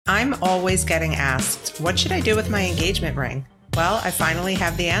I'm always getting asked, what should I do with my engagement ring? Well, I finally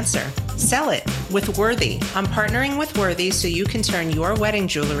have the answer. Sell it with Worthy. I'm partnering with Worthy so you can turn your wedding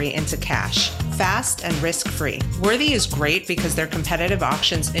jewelry into cash, fast and risk-free. Worthy is great because their competitive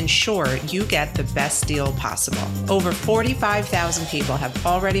auctions ensure you get the best deal possible. Over 45,000 people have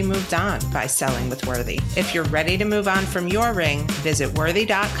already moved on by selling with Worthy. If you're ready to move on from your ring, visit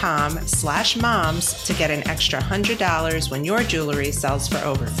worthy.com/moms to get an extra $100 when your jewelry sells for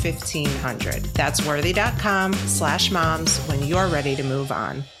over $1,500. That's worthy.com/moms when you're ready to move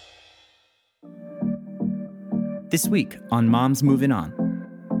on. This week on Moms Moving On.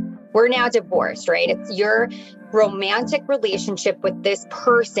 We're now divorced, right? It's your romantic relationship with this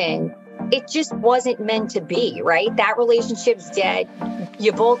person. It just wasn't meant to be, right? That relationship's dead.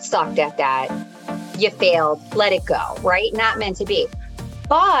 You both sucked at that. You failed. Let it go, right? Not meant to be.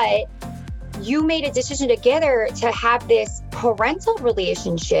 But you made a decision together to have this parental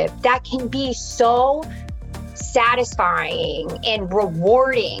relationship that can be so satisfying and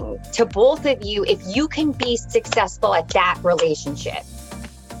rewarding to both of you if you can be successful at that relationship.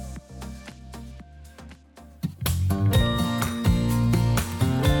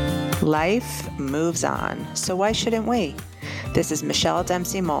 Life moves on, so why shouldn't we? This is Michelle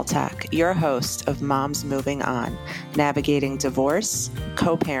Dempsey-Multack, your host of Moms Moving On, navigating divorce,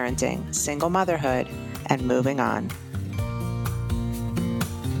 co-parenting, single motherhood, and moving on.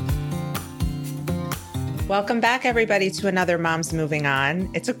 Welcome back, everybody, to another Moms Moving On.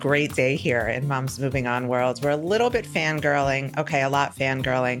 It's a great day here in Moms Moving On world. We're a little bit fangirling. Okay, a lot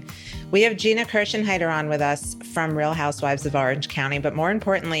fangirling. We have Gina Kirschenheiter on with us from Real Housewives of Orange County, but more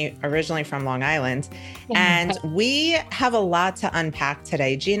importantly, originally from Long Island. And we have a lot to unpack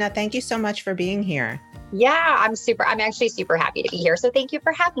today. Gina, thank you so much for being here. Yeah, I'm actually super happy to be here. So thank you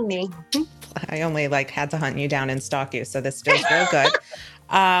for having me. I only had to hunt you down and stalk you. So this feels real good.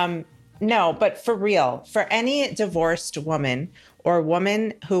 No, but for real, for any divorced woman or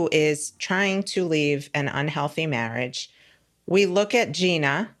woman who is trying to leave an unhealthy marriage, we look at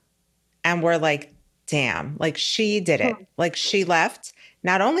Gina and we're like, damn, she did it. She left.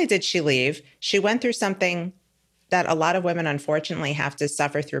 Not only did she leave, she went through something that a lot of women unfortunately have to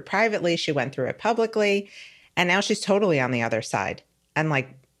suffer through privately. She went through it publicly, and now she's totally on the other side and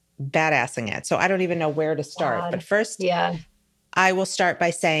badassing it. So I don't even know where to start. But first, I will start by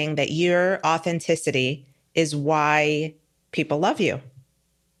saying that your authenticity is why people love you.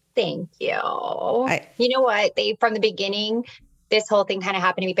 Thank you. You know what? From the beginning, this whole thing kind of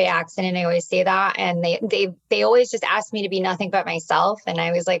happened to me by accident. I always say that. And they always just asked me to be nothing but myself. And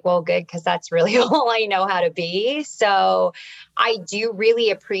I was like, well, good, because that's really all I know how to be. So I do really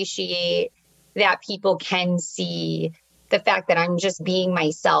appreciate that people can see the fact that I'm just being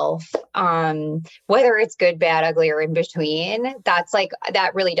myself, whether it's good, bad, ugly, or in between.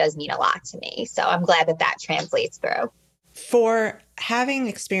 That really does mean a lot to me. So I'm glad that translates through. For having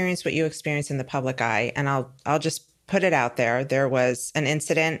experienced what you experienced in the public eye, and I'll just put it out there, there was an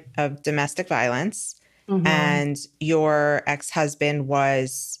incident of domestic violence, and your ex-husband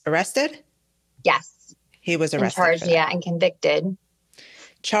was arrested? Yes. He was arrested. And charged, and convicted.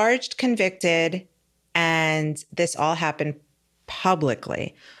 Charged, convicted, and this all happened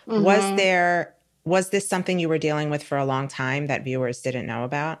publicly. Was this something you were dealing with for a long time that viewers didn't know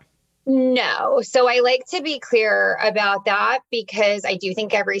about? No. So I like to be clear about that because I do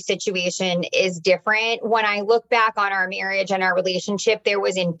think every situation is different. When I look back on our marriage and our relationship, there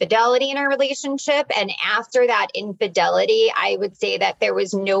was infidelity in our relationship. And after that infidelity, I would say that there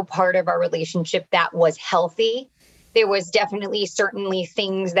was no part of our relationship that was healthy. There was certainly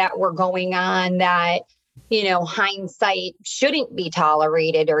things that were going on that, hindsight shouldn't be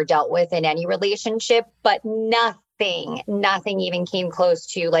tolerated or dealt with in any relationship, but nothing even came close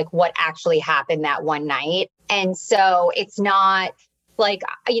to what actually happened that one night. And so it's not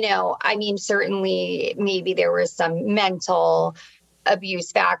certainly maybe there was some mental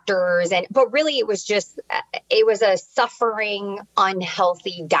abuse factors, but really it was a suffering,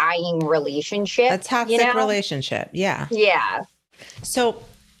 unhealthy, dying relationship. A toxic relationship. Yeah. Yeah. So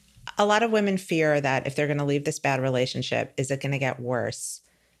a lot of women fear that if they're going to leave this bad relationship, is it going to get worse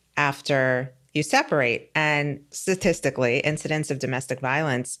after you separate? And statistically, incidents of domestic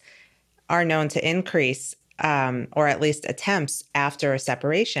violence are known to increase, or at least attempts after a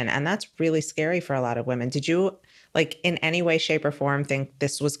separation. And that's really scary for a lot of women. Did you, in any way, shape, or form think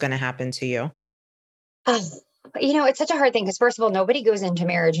this was going to happen to you? It's such a hard thing because, first of all, nobody goes into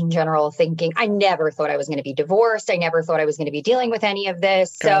marriage in general thinking, I never thought I was going to be divorced. I never thought I was going to be dealing with any of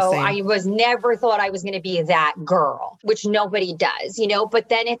this. Girl, So same. I was never thought I was going to be that girl, which nobody does, but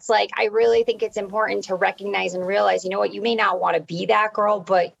then it's like, I really think it's important to recognize and realize, what, you may not want to be that girl,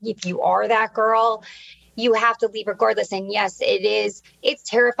 but if you are that girl, you have to leave regardless. And yes, it's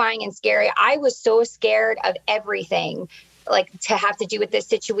terrifying and scary. I was so scared of everything, like to have to do with this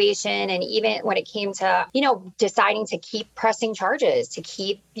situation. And even when it came to, deciding to keep pressing charges, to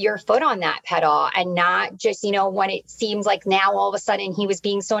keep your foot on that pedal and not just, when it seems like now all of a sudden he was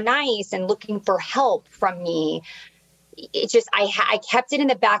being so nice and looking for help from me. It just, I kept it in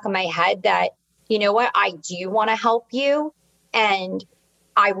the back of my head that, you know what, I do want to help you. And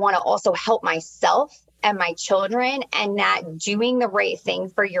I want to also help myself and my children, and that doing the right thing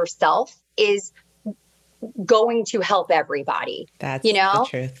for yourself is going to help everybody. That's the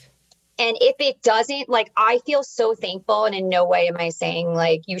truth. And if it doesn't, like, I feel so thankful. And in no way am I saying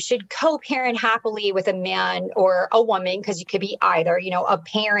like you should co-parent happily with a man or a woman, because you could be either, a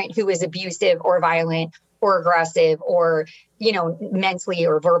parent who is abusive or violent or aggressive or, mentally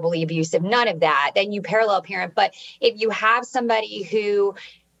or verbally abusive, none of that. Then you parallel parent. But if you have somebody who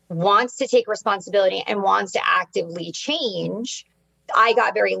wants to take responsibility and wants to actively change, I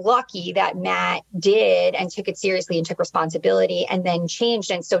got very lucky that Matt did and took it seriously and took responsibility and then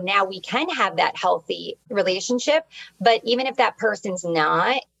changed. And so now we can have that healthy relationship. But even if that person's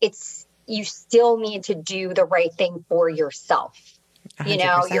not, you still need to do the right thing for yourself.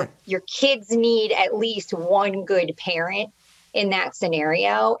 100%. Your kids need at least one good parent in that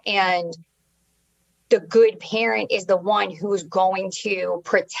scenario. And the good parent is the one who's going to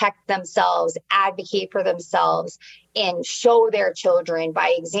protect themselves, advocate for themselves, and show their children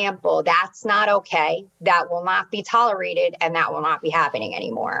by example, that's not okay, that will not be tolerated, and that will not be happening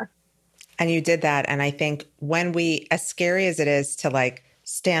anymore. And you did that. And I think when as scary as it is to like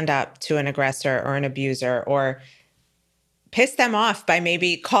stand up to an aggressor or an abuser or piss them off by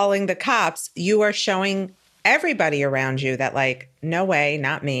maybe calling the cops, you are showing everybody around you that like, no way,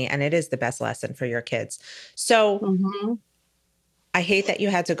 not me. And it is the best lesson for your kids. So I hate that you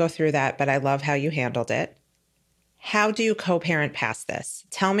had to go through that, but I love how you handled it. How do you co-parent past this?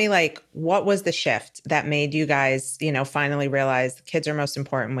 Tell me, like, what was the shift that made you guys, finally realize the kids are most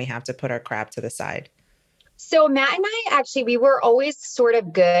important. We have to put our crap to the side. So Matt and I actually, we were always sort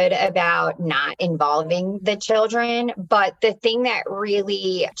of good about not involving the children. But the thing that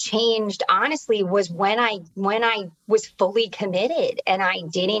really changed, honestly, was when I was fully committed and I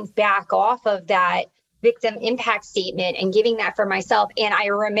didn't back off of that victim impact statement and giving that for myself. And I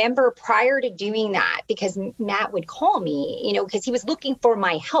remember prior to doing that, because Matt would call me, because he was looking for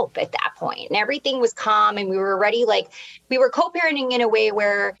my help at that point and everything was calm and we were already we were co-parenting in a way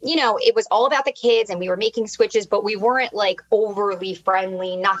where, it was all about the kids and we were making switches, but we weren't like overly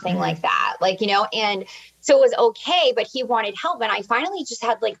friendly, nothing like that. And so it was okay, but he wanted help. And I finally just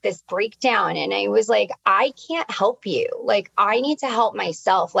had like this breakdown and I was like, I can't help you. Like, I need to help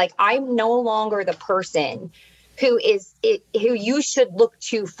myself. Like, I'm no longer the person who you should look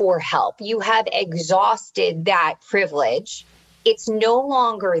to for help. You have exhausted that privilege. It's no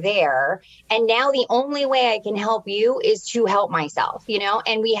longer there. And now the only way I can help you is to help myself,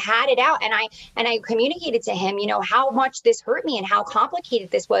 and we had it out. And I communicated to him, how much this hurt me and how complicated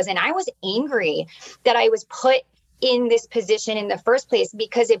this was. And I was angry that I was put in this position in the first place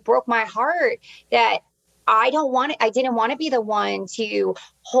because it broke my heart that I didn't want to be the one to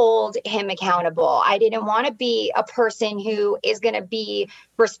hold him accountable. I didn't want to be a person who is going to be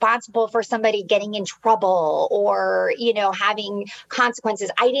responsible for somebody getting in trouble or, having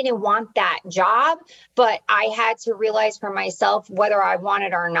consequences. I didn't want that job, but I had to realize for myself, whether I want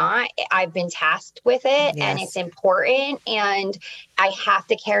it or not, I've been tasked with it and it's important and I have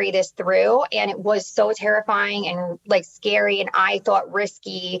to carry this through. And it was so terrifying and like scary and I thought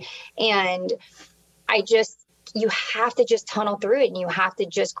risky. And you have to just tunnel through it and you have to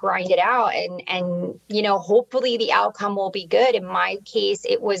just grind it out and hopefully the outcome will be good. In my case,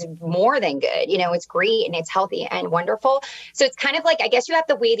 it was more than good. It's great and it's healthy and wonderful. So it's kind of like, I guess you have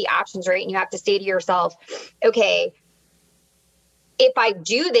to weigh the options, right? And you have to say to yourself, okay, if I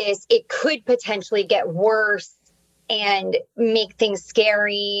do this, it could potentially get worse and make things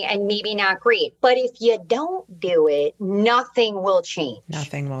scary and maybe not great. But if you don't do it, nothing will change.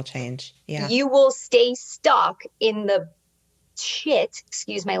 Nothing will change. Yeah. You will stay stuck in the shit,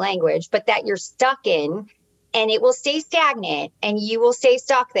 excuse my language, but that you're stuck in, and it will stay stagnant and you will stay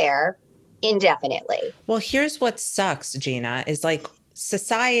stuck there indefinitely. Well, here's what sucks, Gina, is like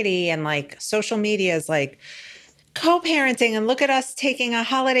society and like social media is like, co-parenting and look at us taking a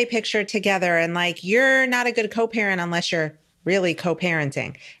holiday picture together. And like, you're not a good co-parent unless you're really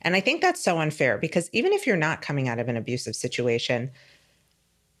co-parenting. And I think that's so unfair because even if you're not coming out of an abusive situation,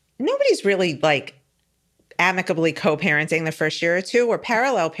 nobody's really like amicably co-parenting the first year or two. We're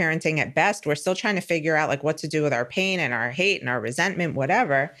parallel parenting at best. We're still trying to figure out like what to do with our pain and our hate and our resentment,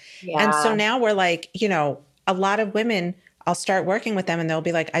 whatever. Yeah. And so now we're like, you know, a lot of women, I'll start working with them and they'll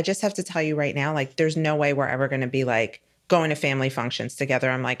be like, I just have to tell you right now, like, there's no way we're ever going to be like going to family functions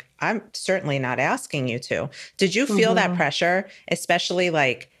together. I'm like, I'm certainly not asking you to. Did you feel that pressure, especially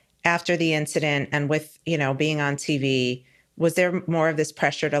like after the incident and with, you know, being on TV? Was there more of this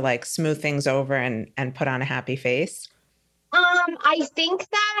pressure to like smooth things over and put on a happy face? I think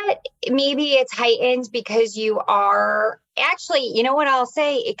that maybe it's heightened because you are actually, you know what I'll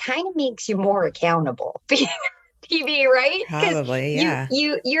say? It kind of makes you more accountable. TV, right? Probably, yeah.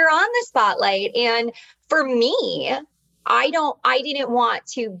 You're on the spotlight. And for me, I didn't want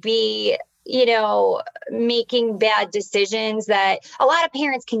to be, you know, making bad decisions that a lot of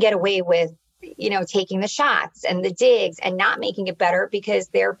parents can get away with, you know, taking the shots and the digs and not making it better because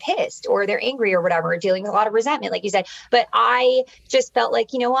they're pissed or they're angry or whatever, dealing with a lot of resentment, like you said. But I just felt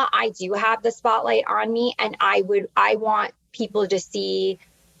like, you know what, I do have the spotlight on me and I want people to see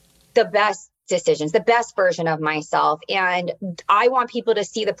the best decisions, the best version of myself. And I want people to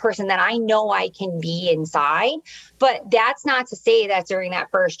see the person that I know I can be inside. But that's not to say that during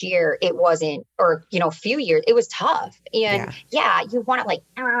that first year, it wasn't, or, you know, few years, it was tough. And yeah you want it like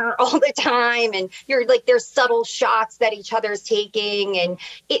all the time. And you're like, there's subtle shots that each other's taking. And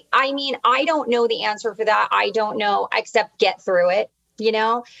I mean, I don't know the answer for that. I don't know, except get through it, you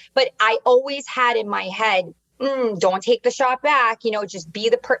know, but I always had in my head, don't take the shot back, you know, just be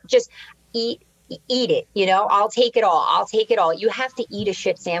just eat it, you know, I'll take it all. You have to eat a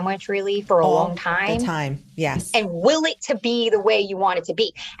shit sandwich really for a long time. Yes. And will it to be the way you want it to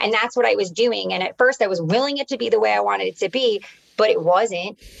be. And that's what I was doing. And at first I was willing it to be the way I wanted it to be, but it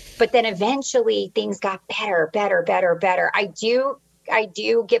wasn't. But then eventually things got better. I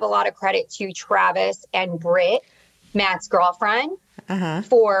do give a lot of credit to Travis and Britt, Matt's girlfriend,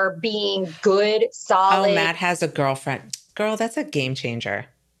 for being good, solid. Oh, Matt has a girlfriend. Girl, that's a game changer.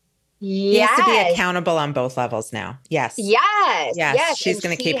 Yes. He has to be accountable on both levels now. Yes. She's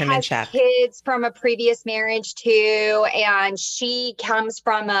going to keep him in check. Kids from a previous marriage too, and she comes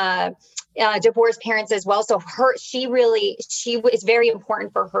from a divorced parents as well. So it's very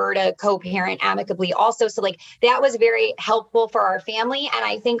important for her to co-parent amicably also. So like that was very helpful for our family. And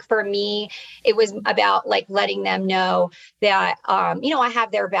I think for me, it was about like letting them know that, you know, I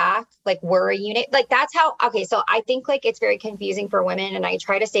have their back, like we're a unit. Like that's how, okay. So I think like it's very confusing for women. And I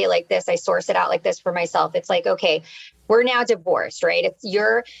try to say like this, I source it out like this for myself. It's like, okay, we're now divorced, right? It's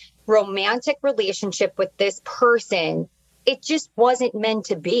your romantic relationship with this person. It just wasn't meant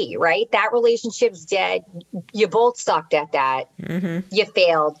to be, right? That relationship's dead. You both sucked at that. You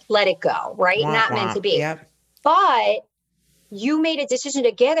failed. Let it go, right? Not meant to be. Yep. But you made a decision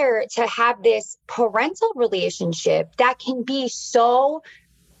together to have this parental relationship that can be so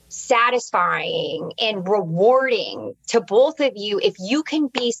satisfying and rewarding to both of you if you can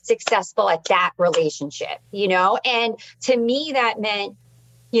be successful at that relationship, you know? And to me, that meant,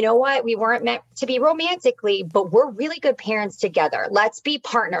 you know what? We weren't meant to be romantically, but we're really good parents together. Let's be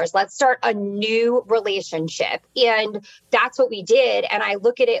partners. Let's start a new relationship. And that's what we did. And I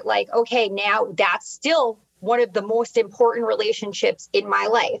look at it like, okay, now that's still one of the most important relationships in my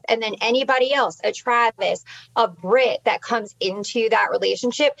life. And then anybody else, a Travis, a Britt that comes into that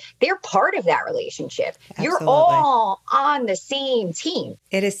relationship, they're part of that relationship. Absolutely. You're all on the same team.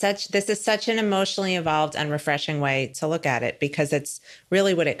 This is such an emotionally evolved and refreshing way to look at it because it's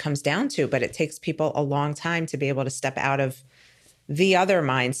really what it comes down to. But it takes people a long time to be able to step out of the other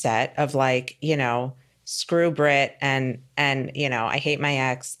mindset of like, you know, screw Britt and, you know, I hate my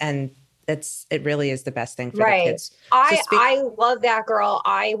ex, and it really is the best thing for the kids. I love that girl.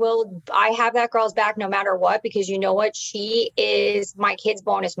 I have that girl's back no matter what, because you know what? She is my kid's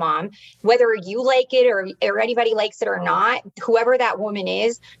bonus mom. Whether you like it or anybody likes it or not, whoever that woman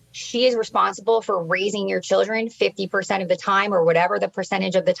is, she is responsible for raising your children 50% of the time or whatever the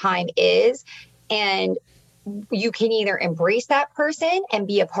percentage of the time is. And you can either embrace that person and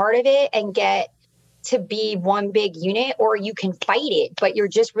be a part of it and get to be one big unit, or you can fight it, but you're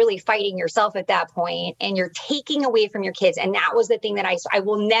just really fighting yourself at that point and you're taking away from your kids. And that was the thing that I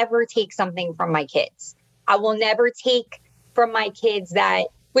will never take something from my kids. I will never take from my kids that,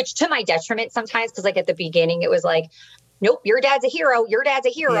 which to my detriment sometimes, because like at the beginning, it was like, nope, your dad's a hero. Your dad's a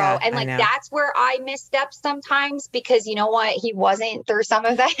hero. Yeah, and I like, know. that's where I misstep sometimes because you know what? He wasn't through some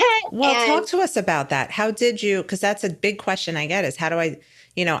of that. Well, And talk to us about that. How did you, because that's a big question I get is how do I,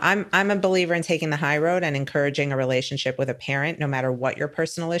 I'm a believer in taking the high road and encouraging a relationship with a parent, no matter what your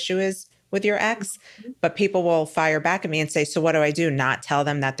personal issue is with your ex. But people will fire back at me and say, so what do I do? Not tell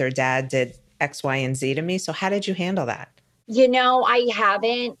them that their dad did X, Y, and Z to me. So how did you handle that?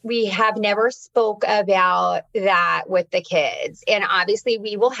 we have never spoke about that with the kids. And obviously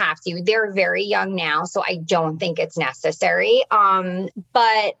we will have to. They're very young now, so I don't think it's necessary.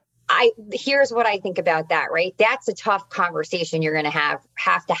 But here's what I think about that, right? That's a tough conversation you're going to have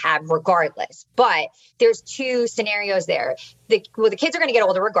regardless. But there's two scenarios there. The kids are going to get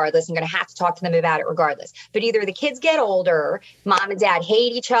older regardless. I'm going to have to talk to them about it regardless. But either the kids get older, mom and dad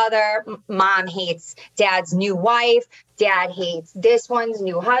hate each other, mom hates dad's new wife, dad hates this one's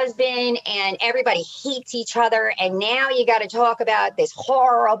new husband, and everybody hates each other. And now you got to talk about this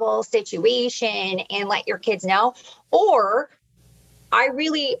horrible situation and let your kids know. Or I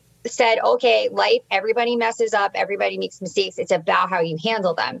really said, okay, life, everybody messes up, everybody makes mistakes. It's about how you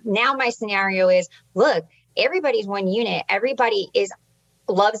handle them. Now my scenario is, look, everybody's one unit. Everybody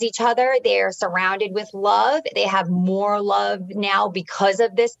loves each other. They're surrounded with love. They have more love now because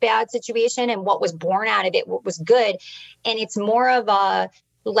of this bad situation and what was born out of it, what was good. And it's more of a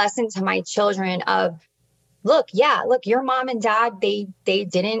lesson to my children of, look, your mom and dad, they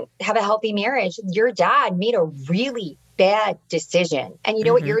didn't have a healthy marriage. Your dad made a really bad decision. And you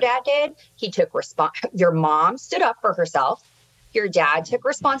know what your dad did? He took your mom stood up for herself. Your dad took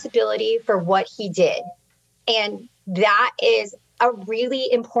responsibility for what he did. And that is a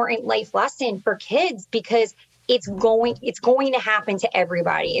really important life lesson for kids because it's going to happen to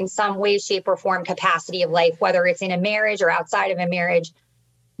everybody in some way, shape, or form, capacity of life, whether it's in a marriage or outside of a marriage.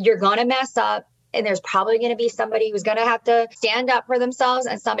 You're going to mess up. And there's probably going to be somebody who's going to have to stand up for themselves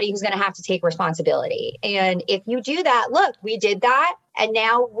and somebody who's going to have to take responsibility. And if you do that, look, we did that. And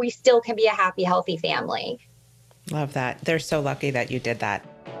now we still can be a happy, healthy family. Love that. They're so lucky that you did that.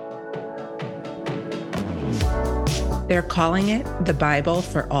 They're calling it the Bible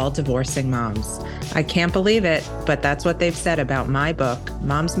for all divorcing moms. I can't believe it, but that's what they've said about my book,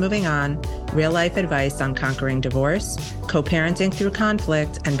 Moms Moving On, Real Life Advice on Conquering Divorce, Co-Parenting Through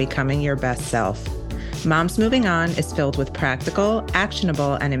Conflict, and Becoming Your Best Self. Moms Moving On is filled with practical,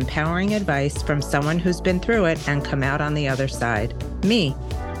 actionable, and empowering advice from someone who's been through it and come out on the other side, me.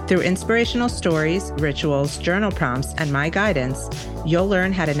 Through inspirational stories, rituals, journal prompts, and my guidance, you'll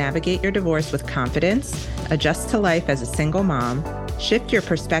learn how to navigate your divorce with confidence, adjust to life as a single mom, shift your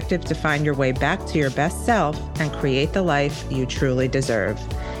perspective to find your way back to your best self, and create the life you truly deserve.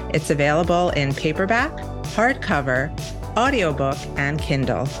 It's available in paperback, hardcover, audiobook, and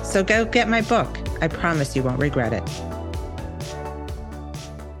Kindle. So go get my book. I promise you won't regret it.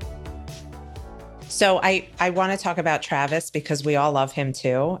 So I want to talk about Travis because we all love him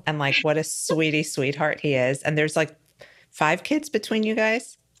too. And like, what a sweetheart he is. And there's like 5 kids between you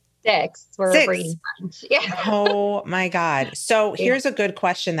guys? 6. We're a Brady bunch. Yeah. Oh my God. So here's a good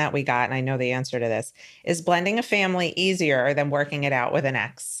question that we got. And I know the answer to this. Is blending a family easier than working it out with an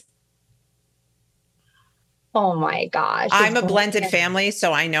ex? Oh my gosh. I'm a blended family,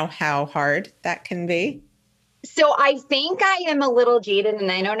 so I know how hard that can be. So I think I am a little jaded,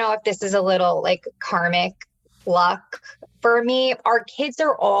 and I don't know if this is a little like karmic luck for me. Our kids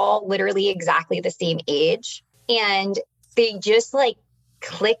are all literally exactly the same age, and they just like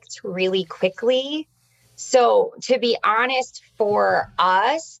clicked really quickly. So to be honest, for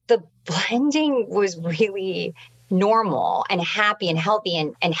us, the blending was really normal and happy and healthy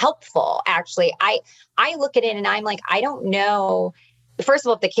and helpful. Actually, I look at it and I'm like, I don't know. First of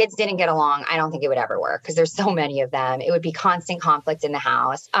all, if the kids didn't get along, I don't think it would ever work because there's so many of them. It would be constant conflict in the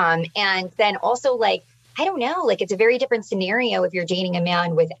house. And then also like, I don't know, like it's a very different scenario if you're dating a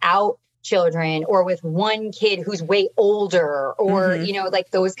man without children or with one kid who's way older or, you know, like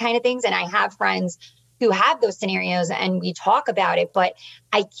those kind of things. And I have friends who have those scenarios and we talk about it, but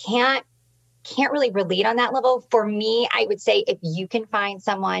I can't really relate on that level. For me, I would say if you can find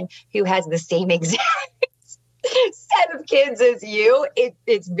someone who has the same exact set of kids as you,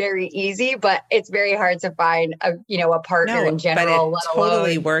 it's very easy, but it's very hard to find a partner in general. But it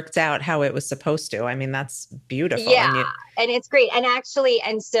totally worked out how it was supposed to. I mean, that's beautiful. Yeah. And it's great. And actually,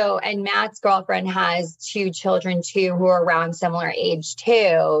 and Matt's girlfriend has 2 children too, who are around similar age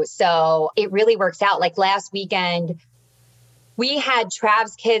too. So it really works out. Like last weekend, we had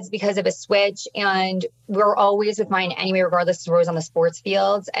Trav's kids because of a switch, and we're always with mine anyway, regardless of who was on the sports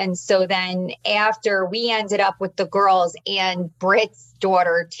fields. And so then after we ended up with the girls and Britt's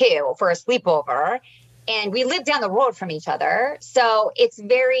daughter too for a sleepover. and we live down the road from each other. So it's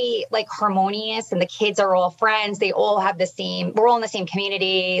very like harmonious, and the kids are all friends. They all have we're all in the same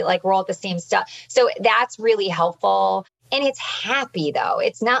community, like we're all at the same stuff. So that's really helpful. And it's happy though.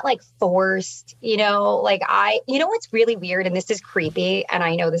 It's not like forced, like what's really weird, and this is creepy, and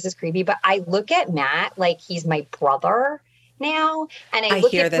I know this is creepy, but I look at Matt like he's my brother now. And I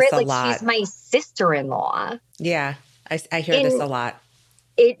look hear at this Britt a like lot. she's my sister-in-law. Yeah. I hear this a lot.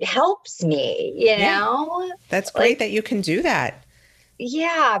 It helps me, know? That's great that you can do that.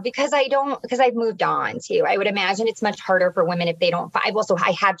 Yeah, because I've moved on too. I would imagine it's much harder for women if they don't.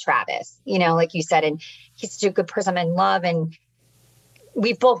 I had Travis, like you said, and he's such a good person I'm in love, and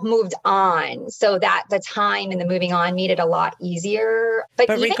we both moved on. So that the time and the moving on made it a lot easier. But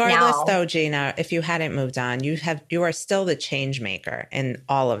regardless though, Gina, if you hadn't moved on, you are still the change maker in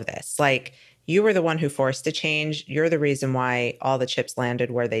all of this. Like, you were the one who forced the change. You're the reason why all the chips landed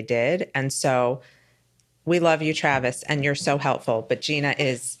where they did. And so we love you, Travis, and you're so helpful. But Gina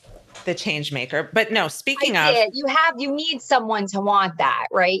is the change maker. But no, speaking of, you need someone to want that,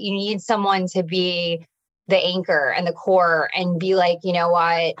 right? You need someone to be the anchor and the core and be like, you know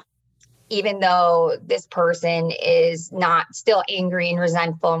what? Even though this person is not still angry and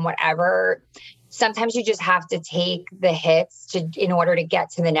resentful and whatever, sometimes you just have to take the hits in order to get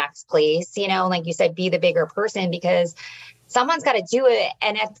to the next place, like you said, be the bigger person, because someone's got to do it.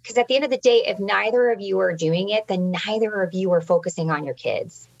 And because at the end of the day, if neither of you are doing it, then neither of you are focusing on your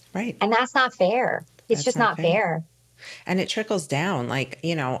kids. Right. And that's not fair. It's just not fair. And it trickles down. Like,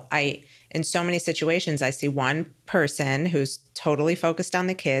 in so many situations, I see one person who's totally focused on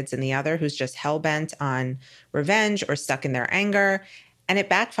the kids and the other who's just hell-bent on revenge or stuck in their anger. And it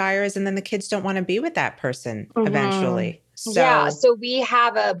backfires, and then the kids don't want to be with that person eventually. So we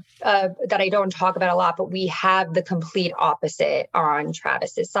have that I don't talk about a lot, but we have the complete opposite on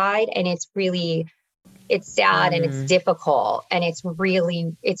Travis's side. And it's sad and it's difficult. And it's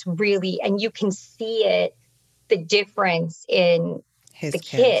really, and you can see it, the difference in the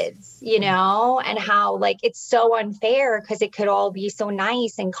kids, and how like it's so unfair because it could all be so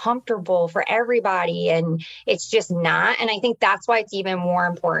nice and comfortable for everybody, and it's just not. And I think that's why it's even more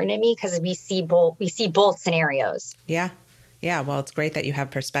important to me, because we see both scenarios. Yeah. Well, it's great that you have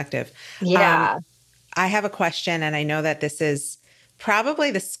perspective. Yeah. I have a question, and I know that this is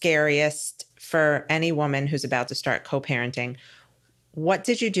probably the scariest for any woman who's about to start co-parenting. What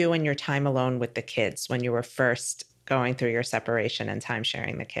did you do in your time alone with the kids when you were first going through your separation and time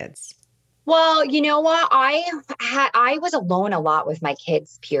sharing the kids? Well, you know what? I was alone a lot with my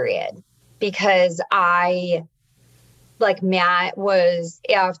kids, period, because Matt was,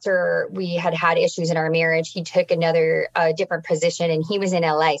 after we had issues in our marriage, he took another different position, and he was in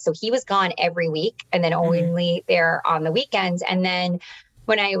LA. So he was gone every week and then only there on the weekends. And then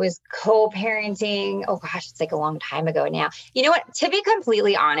when I was co-parenting, oh gosh, it's like a long time ago now. You know what? To be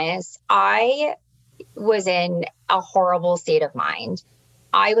completely honest, I was in a horrible state of mind.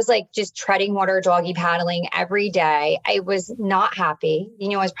 I was like just treading water, doggy paddling every day. I was not happy.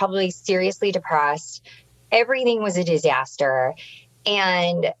 I was probably seriously depressed. Everything was a disaster.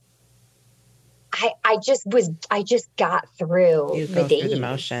 And I just got through the days. Through the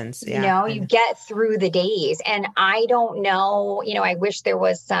motions. Yeah. You get through the days. And I don't know, I wish there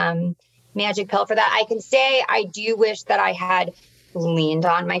was some magic pill for that. I can say I do wish that I had leaned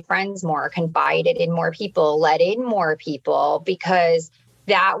on my friends more, confided in more people, let in more people, because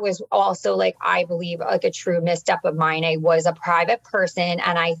that was also like, I believe, like a true misstep of mine. I was a private person,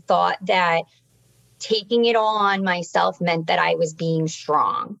 and I thought that taking it all on myself meant that I was being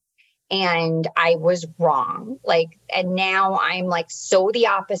strong, and I was wrong. And now I'm like so the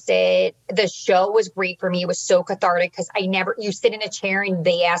opposite. The show was great for me. It was so cathartic because you sit in a chair and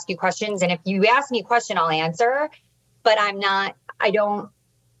they ask you questions. And if you ask me a question, I'll answer, but I don't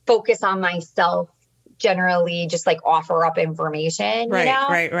focus on myself generally, just like offer up information.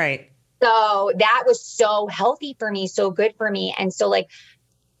 Right. So that was so healthy for me, so good for me. And so like,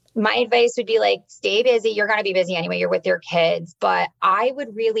 my advice would be like, stay busy. You're going to be busy anyway. You're with your kids. But I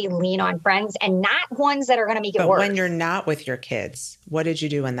would really lean on friends, and not ones that are going to make it worse. But when you're not with your kids, what did you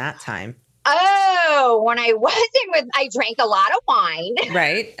do in that time? Oh, when I wasn't I drank a lot of wine.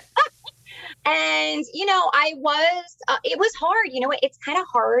 Right. And, it was hard. It's kind of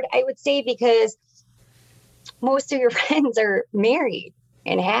hard, I would say, because most of your friends are married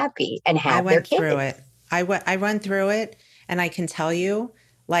and happy and have their kids. I run through it. And I can tell you,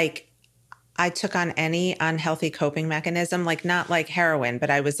 like, I took on any unhealthy coping mechanism, like not like heroin, but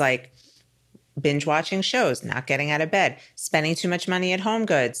I was like binge watching shows, not getting out of bed, spending too much money at Home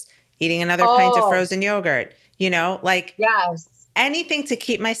Goods, eating another pint of frozen yogurt, Yes. anything to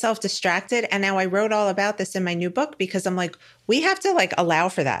keep myself distracted. And now I wrote all about this in my new book because I'm like, we have to like allow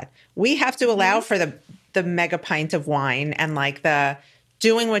for that. We have to allow for the mega pint of wine and like the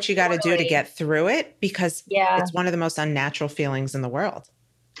doing what you got to do to get through it, because it's one of the most unnatural feelings in the world.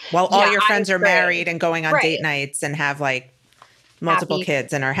 While all your friends are married and going on date nights and have like multiple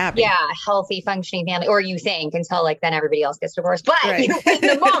kids and are happy. Yeah, healthy, functioning family, or you think, until like then everybody else gets divorced. But in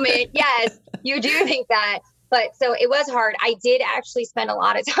the moment, yes, you do think that. But so it was hard. I did actually spend a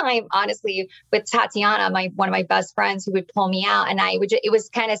lot of time, honestly, with Tatiana, one of my best friends, who would pull me out. And it was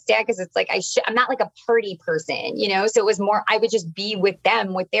kind of sad because it's like, I'm not like a party person, you know? So it was more, I would just be with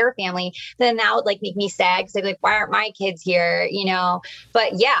them, with their family. Then that would like make me sad because I'd be like, why aren't my kids here? You know?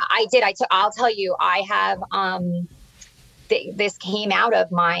 But yeah, I did. I'll tell you, I have, this came out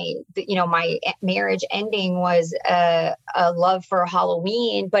of my marriage ending was a love for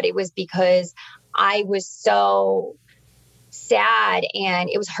Halloween, but it was because I was so sad and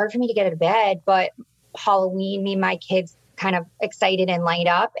it was hard for me to get out of bed. But Halloween, me and my kids kind of excited and light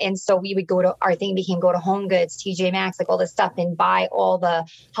up. And so we would our thing became go to Home Goods, TJ Maxx, like all this stuff, and buy all the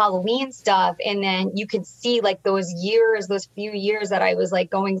Halloween stuff. And then you could see like those few years that I was like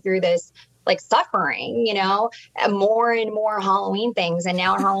going through this like suffering, you know, more and more Halloween things. And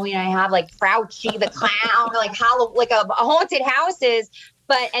now on Halloween, I have like Fauci the Clown, like a haunted houses.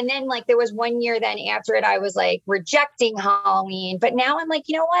 And then like there was one year then after it, I was like rejecting Halloween. But now I'm like,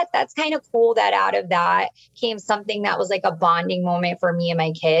 you know what? That's kind of cool that out of that came something that was like a bonding moment for me and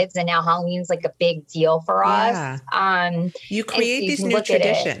my kids. And now Halloween's like a big deal for us. You create these new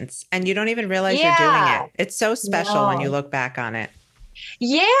traditions and you don't even realize you're doing it. It's so special when you look back on it.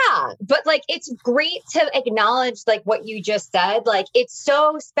 Yeah. But like, it's great to acknowledge like what you just said. Like, it's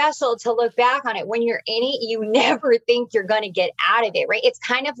so special to look back on it. When you're in it, you never think you're going to get out of it, right? It's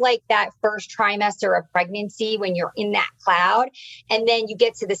kind of like that first trimester of pregnancy when you're in that cloud. And then you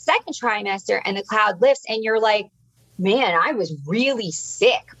get to the second trimester and the cloud lifts and you're like, man, I was really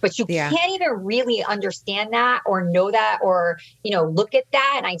sick, but you can't even really understand that or know that or, you know, look at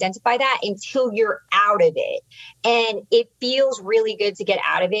that and identify that until you're out of it. And it feels really good to get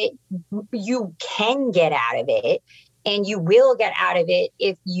out of it. You can get out of it and you will get out of it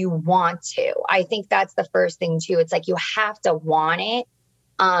if you want to. I think that's the first thing too. It's like, you have to want it.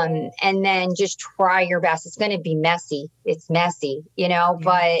 And then just try your best. It's going to be messy. It's messy, you know,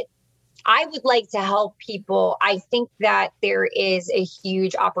 but I would like to help people. I think that there is a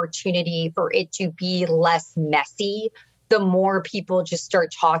huge opportunity for it to be less messy. The more people just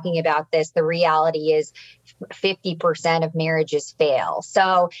start talking about this, the reality is 50% of marriages fail.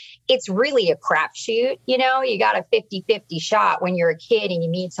 So it's really a crapshoot. You know, you got a 50-50 shot when you're a kid and you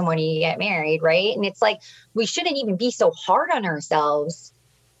meet someone and you get married, right? And it's like, we shouldn't even be so hard on ourselves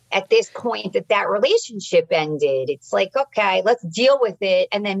at this point that relationship ended. It's like, okay, let's deal with it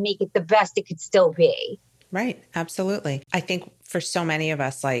and then make it the best it could still be. Right. Absolutely. I think for so many of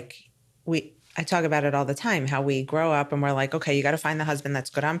us, like I talk about it all the time, how we grow up and we're like, okay, you got to find the husband that's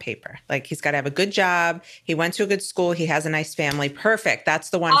good on paper. Like he's got to have a good job. He went to a good school. He has a nice family. Perfect. That's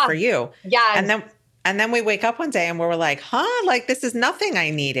the one for you. Yeah. And then we wake up one day and we're like, like this is nothing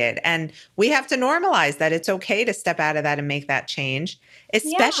I needed. And we have to normalize that it's okay to step out of that and make that change,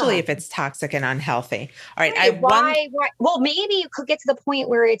 especially if it's toxic and unhealthy. All right. Why? Well, maybe you could get to the point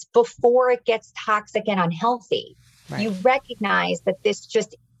where it's before it gets toxic and unhealthy. Right. You recognize that this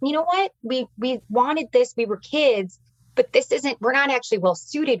just, you know what? We wanted this. We were kids, but we're not actually well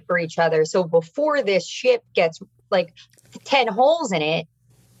suited for each other. So before this ship gets like 10 holes in it,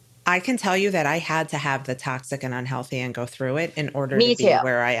 I can tell you that I had to have the toxic and unhealthy and go through it in order to be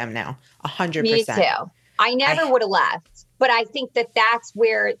where I am now. 100%. Me too. I never would have left, but I think that's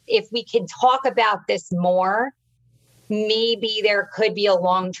where, if we can talk about this more, maybe there could be a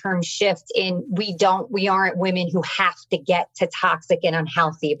long-term shift in we aren't women who have to get to toxic and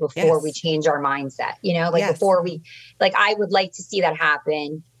unhealthy before we change our mindset, you know, like before we, like, I would like to see that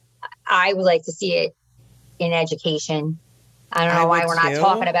happen. I would like to see it in education. I don't know why we're not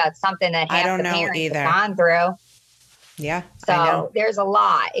talking about something that half the parents have gone through. Yeah. So there's a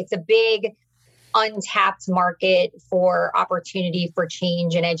lot. It's a big untapped market for opportunity for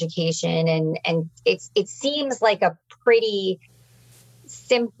change in education. And it seems like a pretty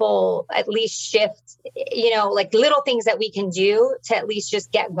simple, at least shift, you know, like little things that we can do to at least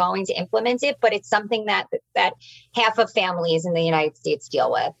just get going to implement it. But it's something that half of families in the United States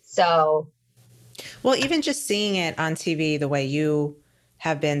deal with. So. Well, even just seeing it on TV, the way you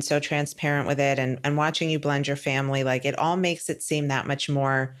have been so transparent with it and watching you blend your family, like it all makes it seem that much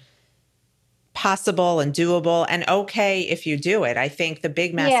more possible and doable and okay if you do it. I think the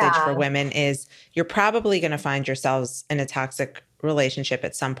big message for women is you're probably going to find yourselves in a toxic relationship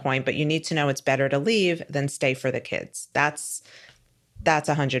at some point, but you need to know it's better to leave than stay for the kids. That's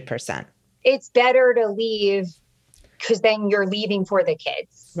 100%. It's better to leave because then you're leaving for the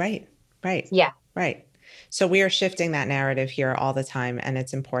kids. Right. Yeah. Right. So we are shifting that narrative here all the time, and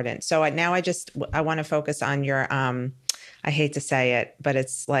it's important. So now I want to focus on your, I hate to say it, but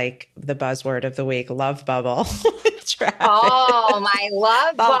it's like the buzzword of the week, love bubble. Oh, my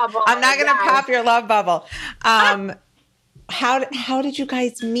love bubble. I'm not going to pop your love bubble. How did you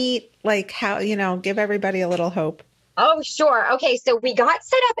guys meet? Like how, give everybody a little hope. Oh, sure. Okay. So we got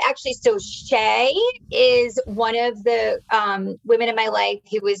set up actually. So Shay is one of the women in my life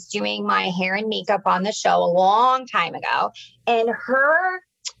who was doing my hair and makeup on the show a long time ago. And her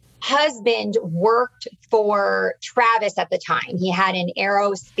husband worked for Travis at the time. He had an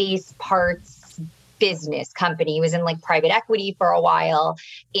aerospace parts business company. He was in like private equity for a while.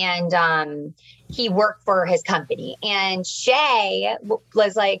 And he worked for his company. And Shay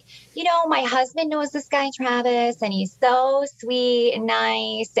was like, my husband knows this guy, Travis, and he's so sweet and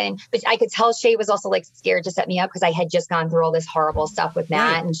nice. But I could tell Shay was also like scared to set me up because I had just gone through all this horrible stuff with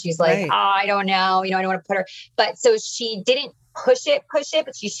Matt. Right. And she's like, oh, I don't know. I don't want to put her. But so she didn't push it,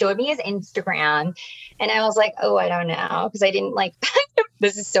 but she showed me his Instagram. And I was like, oh, I don't know. Because I didn't like,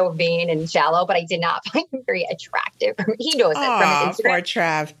 this is so vain and shallow, but I did not find him very attractive. He knows it from his Instagram. Poor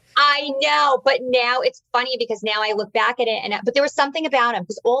Trav. I know, but now it's funny because now I look back at it but there was something about him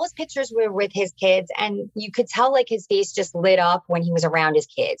because all his pictures were with his kids and you could tell like his face just lit up when he was around his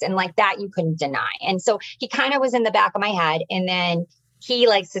kids and like that you couldn't deny. And so he kind of was in the back of my head. And then he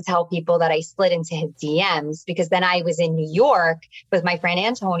likes to tell people that I slid into his DMs because then I was in New York with my friend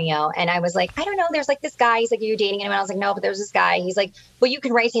Antonio. And I was like, I don't know. There's like this guy. He's like, are you dating him? And I was like, no, but there's this guy. He's like, well, you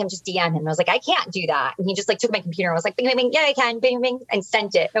can write to him, just DM him. And I was like, I can't do that. And he just like took my computer. And I was like, bing, bing, bing, yeah, I can, bing, bing, and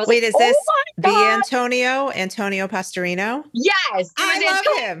sent it. And I was Wait, like, is this the Antonio Pastorino? Yes. I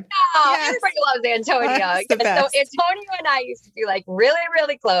love him. Yes. Everybody loves Antonio. So Antonio and I used to be like really,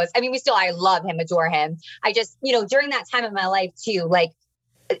 really close. I mean, I love him, adore him. I just, during that time of my life too, like,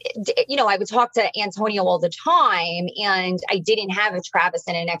 I would talk to Antonio all the time and I didn't have a Travis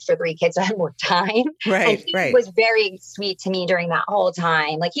and an extra 3 kids. So I had more time. Right. And he was very sweet to me during that whole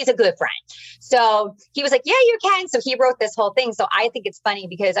time. Like he's a good friend. So he was like, yeah, you can. So he wrote this whole thing. So I think it's funny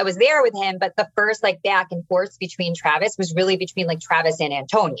because I was there with him, but the first like back and forth between Travis was really between like Travis and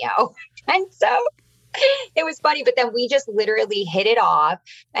Antonio. And so it was funny, but then we just literally hit it off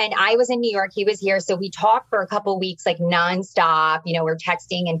and I was in New York. He was here. So we talked for a couple of weeks, like nonstop, we're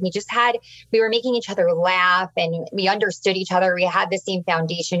texting and we were making each other laugh and we understood each other. We had the same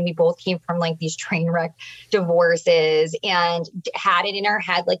foundation. We both came from like these train wreck divorces and had it in our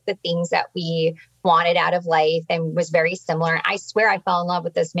head, like the things that we wanted out of life and was very similar. I swear I fell in love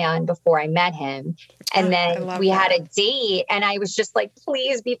with this man before I met him. And then we had a date and I was just like,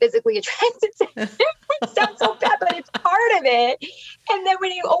 please be physically attracted to him. It sounds so bad, but it's part of it. And then when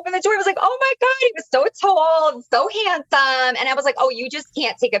he opened the door, I was like, oh my God, he was so tall and so handsome. And I was like, oh, you just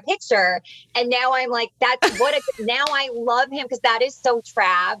can't take a picture. And now I'm like, now I love him because that is so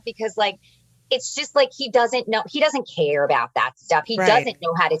Trav because like, it's just like he doesn't care about that stuff. He doesn't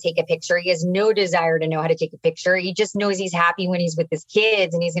know how to take a picture. He has no desire to know how to take a picture. He just knows he's happy when he's with his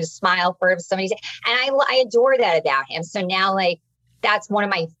kids and he's going to smile for somebody. And I adore that about him. So now like, that's one of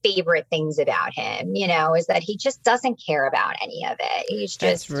my favorite things about him, is that he just doesn't care about any of it. He's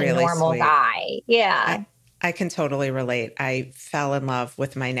just really a normal guy. Yeah. I can totally relate. I fell in love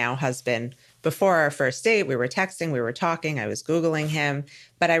with my now husband before our first date. We were texting, we were talking, I was Googling him.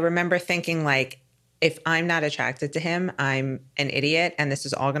 But I remember thinking like, if I'm not attracted to him, I'm an idiot and this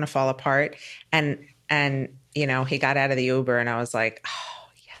is all going to fall apart. And he got out of the Uber and I was like, oh,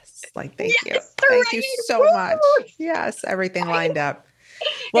 yes. Like, thank you. Thank you so much. Yes. Everything lined up.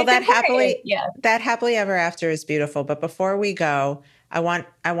 Well, that happily ever after is beautiful. But before we go, I want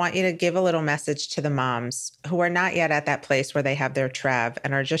you to give a little message to the moms who are not yet at that place where they have their Trav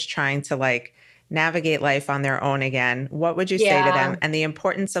and are just trying to like navigate life on their own again. What would you say to them and the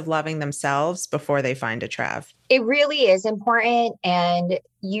importance of loving themselves before they find a Trav? It really is important and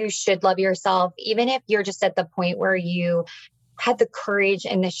you should love yourself, even if you're just at the point where you had the courage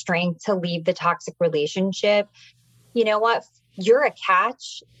and the strength to leave the toxic relationship. You know what? You're a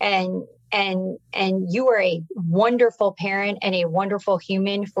catch and you are a wonderful parent and a wonderful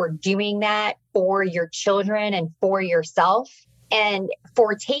human for doing that for your children and for yourself and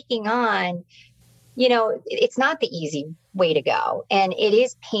for taking on, it's not the easy way to go. And it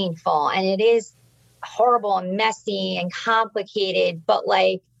is painful and it is horrible and messy and complicated, but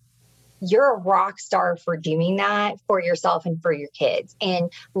like, you're a rock star for doing that for yourself and for your kids.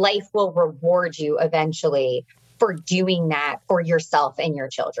 And life will reward you eventually for doing that for yourself and your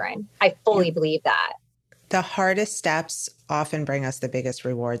children. I fully believe that. The hardest steps often bring us the biggest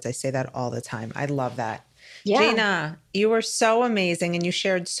rewards. I say that all the time. I love that. Yeah. Gina, you were so amazing and you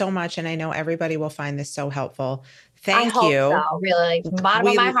shared so much. And I know everybody will find this so helpful. Thank you. So, really, from the bottom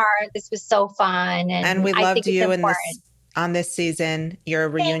of my heart, this was so fun. And we loved you on this season. Your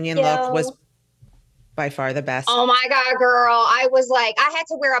reunion look was by far the best. Oh my God, girl. I was like, I had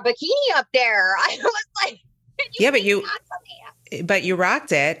to wear a bikini up there. I was like, but you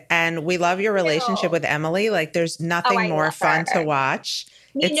rocked it. And we love your relationship with Emily. Like there's nothing more fun to watch.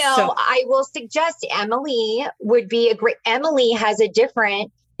 I will suggest Emily would be Emily has a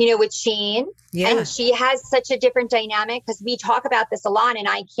different, with Shane. Yeah. And she has such a different dynamic because we talk about this a lot and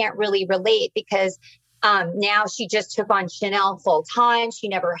I can't really relate because now she just took on Chanel full time. She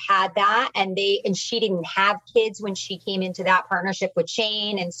never had that. And she didn't have kids when she came into that partnership with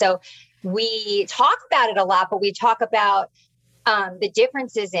Shane. And so we talk about it a lot, but we talk about the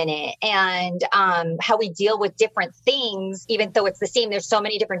differences in it and how we deal with different things, even though it's the same. There's so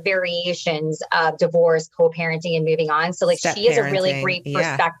many different variations of divorce, co-parenting, and moving on. So she has a really great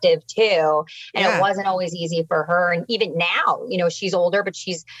perspective too. And it wasn't always easy for her. And even now, she's older, but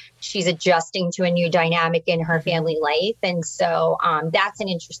she's adjusting to a new dynamic in her family life. And so that's an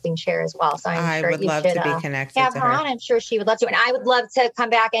interesting share as well. So I'm sure would love to be connected have to her on. I'm sure she would love to. And I would love to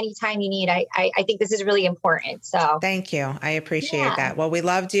come back anytime you need. I think this is really important. So thank you. I appreciate that. Well, we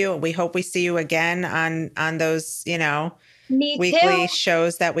loved you. We hope we see you again on those, weekly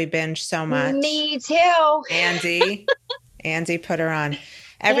shows that we binge so much. Me too. Andy put her on.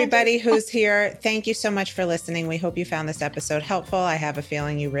 Everybody who's here, thank you so much for listening. We hope you found this episode helpful. I have a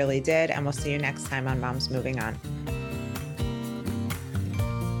feeling you really did. And we'll see you next time on Moms Moving On.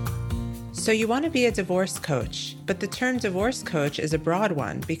 So you want to be a divorce coach, but the term divorce coach is a broad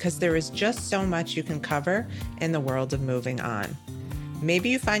one because there is just so much you can cover in the world of moving on. Maybe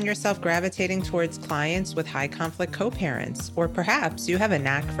you find yourself gravitating towards clients with high conflict co-parents, or perhaps you have a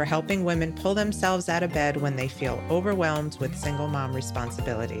knack for helping women pull themselves out of bed when they feel overwhelmed with single mom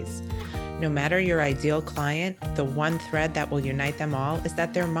responsibilities. No matter your ideal client, the one thread that will unite them all is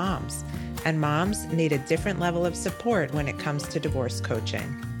that they're moms, and moms need a different level of support when it comes to divorce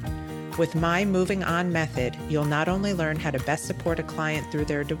coaching. With my Moving On method, you'll not only learn how to best support a client through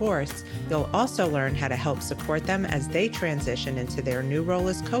their divorce, you'll also learn how to help support them as they transition into their new role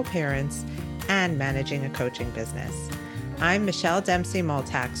as co-parents and managing a coaching business. I'm Michelle Dempsey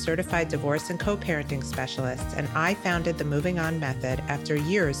Multack, certified divorce and co-parenting specialist, and I founded the Moving On method after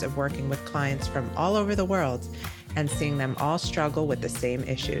years of working with clients from all over the world and seeing them all struggle with the same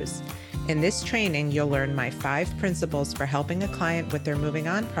issues. In this training, you'll learn my 5 principles for helping a client with their moving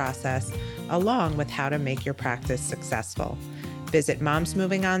on process, along with how to make your practice successful. Visit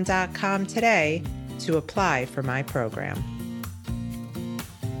momsmovingon.com today to apply for my program.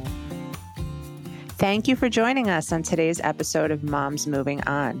 Thank you for joining us on today's episode of Moms Moving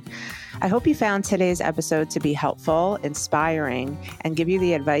On. I hope you found today's episode to be helpful, inspiring, and give you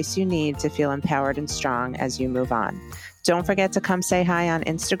the advice you need to feel empowered and strong as you move on. Don't forget to come say hi on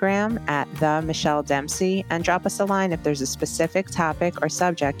Instagram at @MichelleDempsey and drop us a line if there's a specific topic or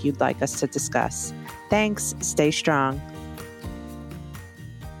subject you'd like us to discuss. Thanks. Stay strong.